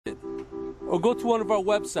or go to one of our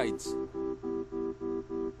websites.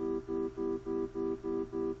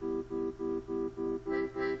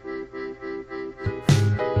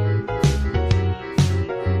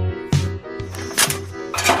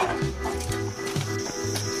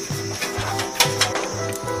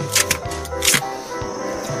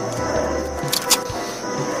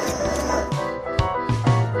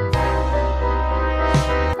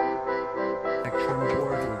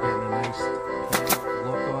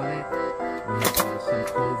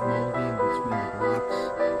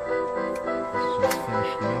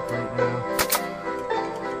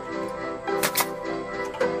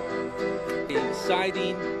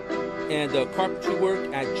 Siding and carpentry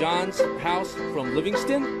work at John's house from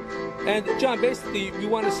Livingston. And John, basically we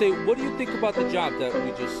want to say, what do you think about the job that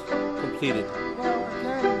we just completed? Well,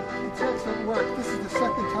 again, it's excellent work. This is the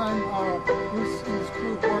second time Bruce and his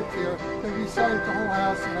crew worked here. They resided the whole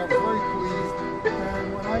house, and I was very pleased.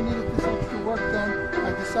 And when I needed this extra work done,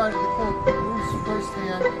 I decided to quote Bruce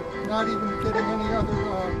firsthand, not even getting any other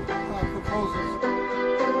proposals.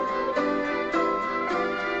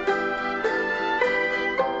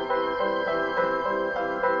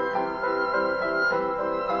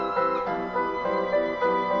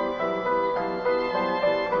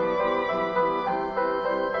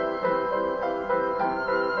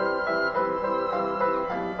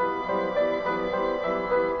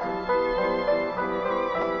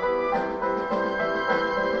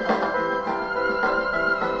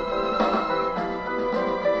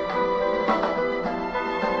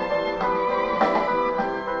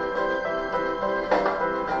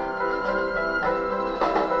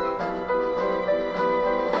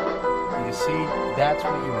 See, that's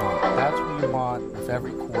what you want. That's what you want with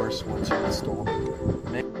every course once you install it.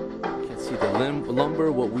 You can see the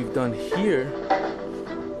lumber, what we've done here.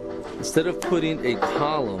 Instead of putting a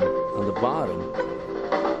column on the bottom,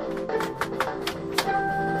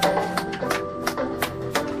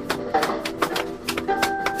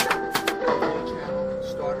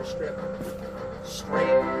 starter strip,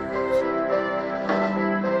 straight.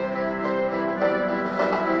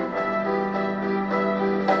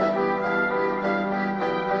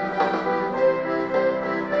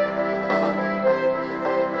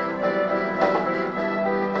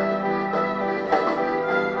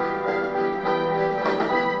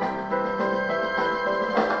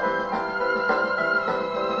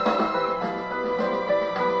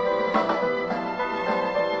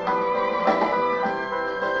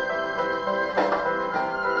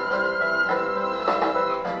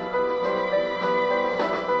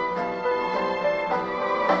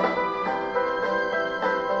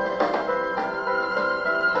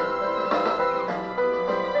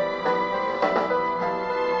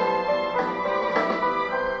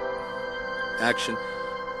 Action.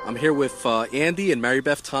 I'm here with Andy and Mary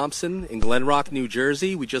Beth Thompson in Glen Rock, New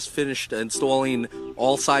Jersey. We just finished installing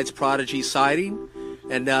All Sides Prodigy siding.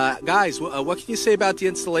 And guys, what can you say about the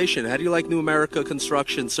installation? How do you like New America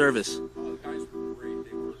Construction service? The guys were great.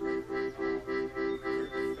 They were very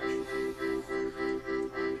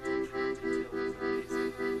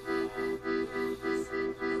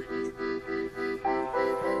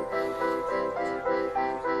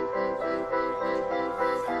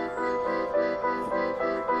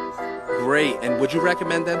Great. And would you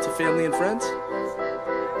recommend them to family and friends?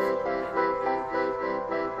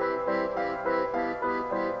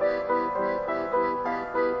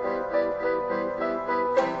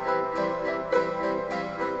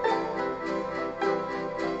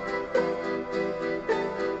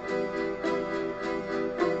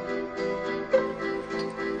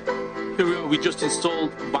 here we just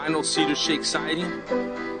installed vinyl cedar shake siding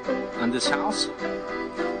on this house.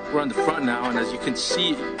 We're on the front now, and as you can see,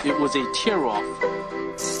 it was a tear-off.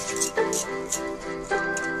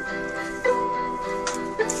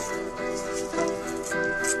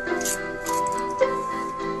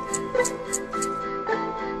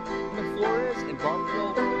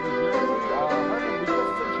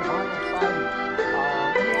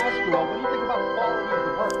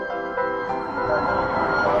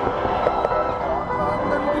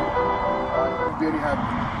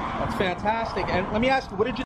 That's fantastic. And let me ask you, what did you